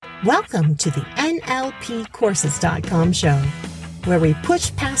Welcome to the NLPcourses.com show, where we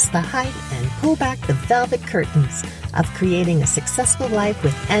push past the hype and pull back the velvet curtains of creating a successful life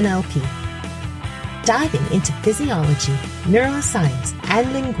with NLP. Diving into physiology, neuroscience,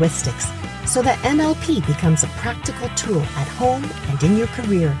 and linguistics so that NLP becomes a practical tool at home and in your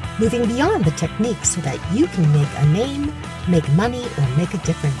career, moving beyond the techniques so that you can make a name, make money, or make a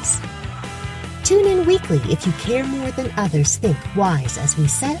difference. Tune in weekly if you care more than others think wise as we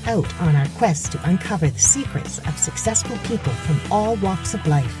set out on our quest to uncover the secrets of successful people from all walks of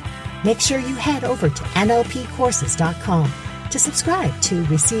life. Make sure you head over to NLPcourses.com to subscribe to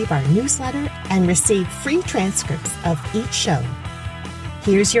receive our newsletter and receive free transcripts of each show.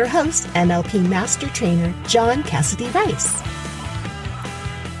 Here's your host, NLP Master Trainer, John Cassidy Rice.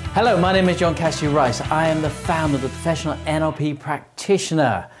 Hello, my name is John Cassidy Rice. I am the founder of the Professional NLP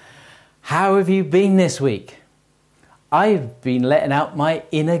Practitioner. How have you been this week? I've been letting out my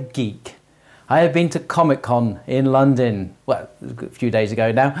inner geek. I have been to Comic-Con in London, well, a few days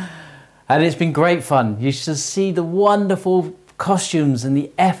ago now, and it's been great fun. You should see the wonderful costumes and the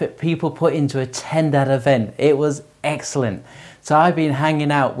effort people put into attend that event. It was excellent. So I've been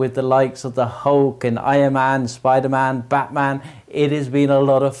hanging out with the likes of the Hulk and Iron Man, Spider-Man, Batman. It has been a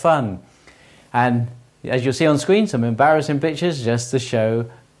lot of fun. And as you'll see on screen, some embarrassing pictures just to show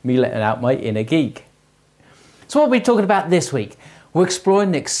me letting out my inner geek. So what are we talking about this week? We're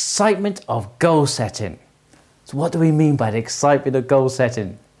exploring the excitement of goal setting. So what do we mean by the excitement of goal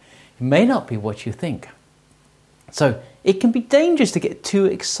setting? It may not be what you think. So it can be dangerous to get too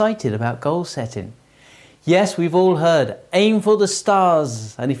excited about goal setting. Yes, we've all heard, aim for the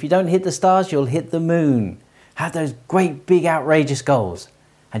stars, and if you don't hit the stars, you'll hit the moon. Have those great big outrageous goals.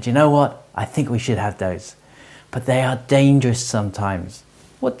 And you know what? I think we should have those. But they are dangerous sometimes.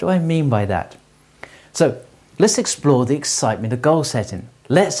 What do I mean by that? So let's explore the excitement of goal setting.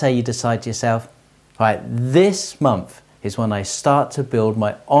 Let's say you decide to yourself, right, this month is when I start to build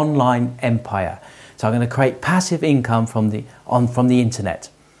my online empire. So I'm going to create passive income from the internet.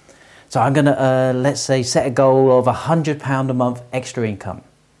 So I'm going to, let's say, set a goal of £100 a month extra income.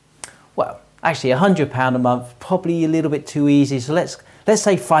 Well, actually £100 a month, probably a little bit too easy. So let's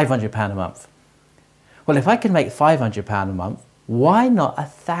say £500 a month. Well, if I can make £500 a month, why not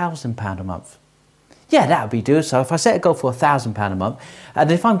 £1,000 a month? Yeah, that would be doable. So if I set a goal for £1,000 a month, and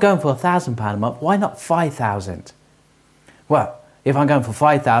if I'm going for £1,000 a month, why not 5,000? Well, if I'm going for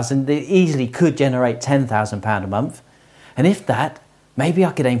 5,000, it easily could generate £10,000 a month. And if that, maybe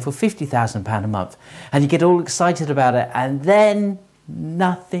I could aim for £50,000 a month. And you get all excited about it, and then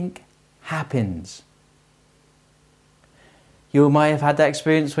nothing happens. You might have had that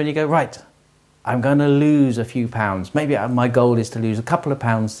experience when you go, right, I'm going to lose a few pounds. Maybe my goal is to lose a couple of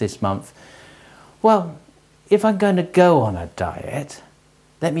pounds this month. Well, if I'm going to go on a diet,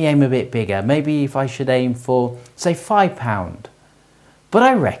 let me aim a bit bigger. Maybe if I should aim for, say, £5. But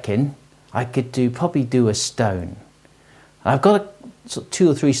I reckon I could probably do a stone. I've got 2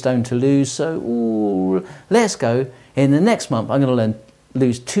 or 3 stone to lose, so let's go. In the next month, I'm going to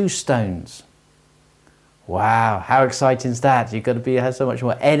lose 2 stones. Wow, how exciting is that? You've got to have so much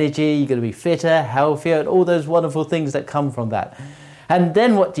more energy, you've got to be fitter, healthier, and all those wonderful things that come from that. And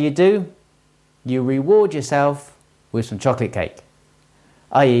then what do? You reward yourself with some chocolate cake.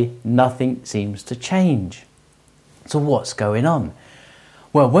 I.e., nothing seems to change. So what's going on?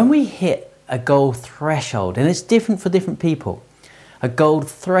 Well, when we hit a goal threshold, and it's different for different people, a goal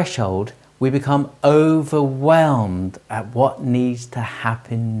threshold, we become overwhelmed at what needs to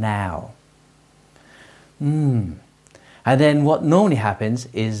happen now. And then what normally happens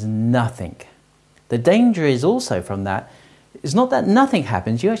is nothing. The danger is also from that, it's not that nothing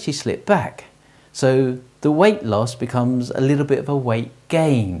happens, you actually slip back. So the weight loss becomes a little bit of a weight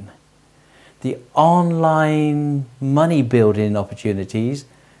gain. The online money building opportunities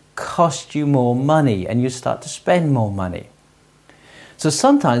cost you more money and you start to spend more money. So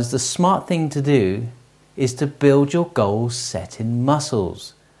sometimes the smart thing to do is to build your goal setting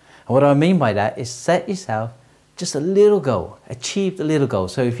muscles. And what I mean by that is set yourself just a little goal, achieve the little goal.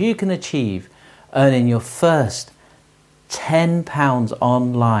 So if you can achieve earning your first £10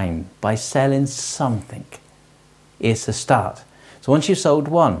 online by selling something, it's a start. So once you've sold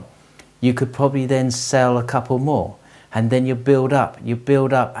one, you could probably then sell a couple more. And then you build up, and you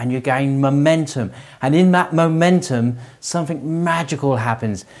gain momentum. And in that momentum, something magical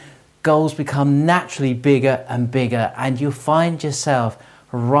happens. Goals become naturally bigger and bigger, and you find yourself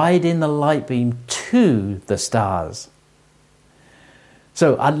riding the light beam to the stars.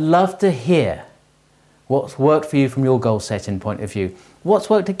 So I'd love to hear what's worked for you from your goal setting point of view. What's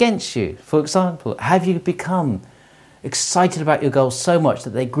worked against you? For example, have you become excited about your goals so much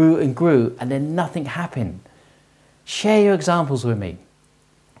that they grew and grew and then nothing happened? Share your examples with me.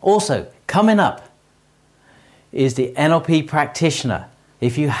 Also, coming up is the NLP Practitioner.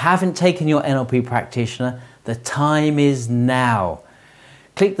 If you haven't taken your NLP Practitioner, the time is now.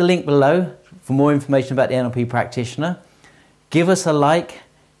 Click the link below for more information about the NLP Practitioner. Give us a like,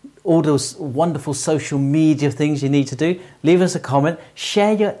 all those wonderful social media things you need to do. Leave us a comment.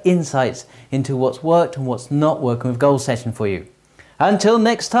 Share your insights into what's worked and what's not working with goal setting for you. Until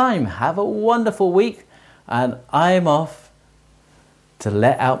next time, have a wonderful week, and I'm off to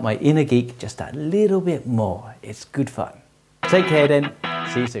let out my inner geek just a little bit more. It's good fun. Take care then.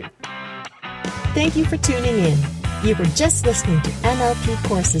 See you soon. Thank you for tuning in. You were just listening to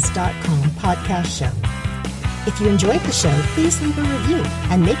NLPcourses.com podcast show. If you enjoyed the show, please leave a review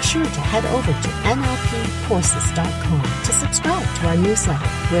and make sure to head over to NLPcourses.com to subscribe to our newsletter,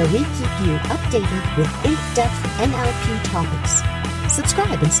 where we keep you updated with in-depth NLP topics.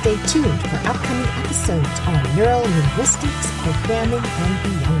 Subscribe and stay tuned for upcoming episodes on neural linguistics, programming, and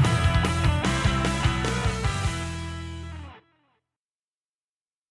beyond.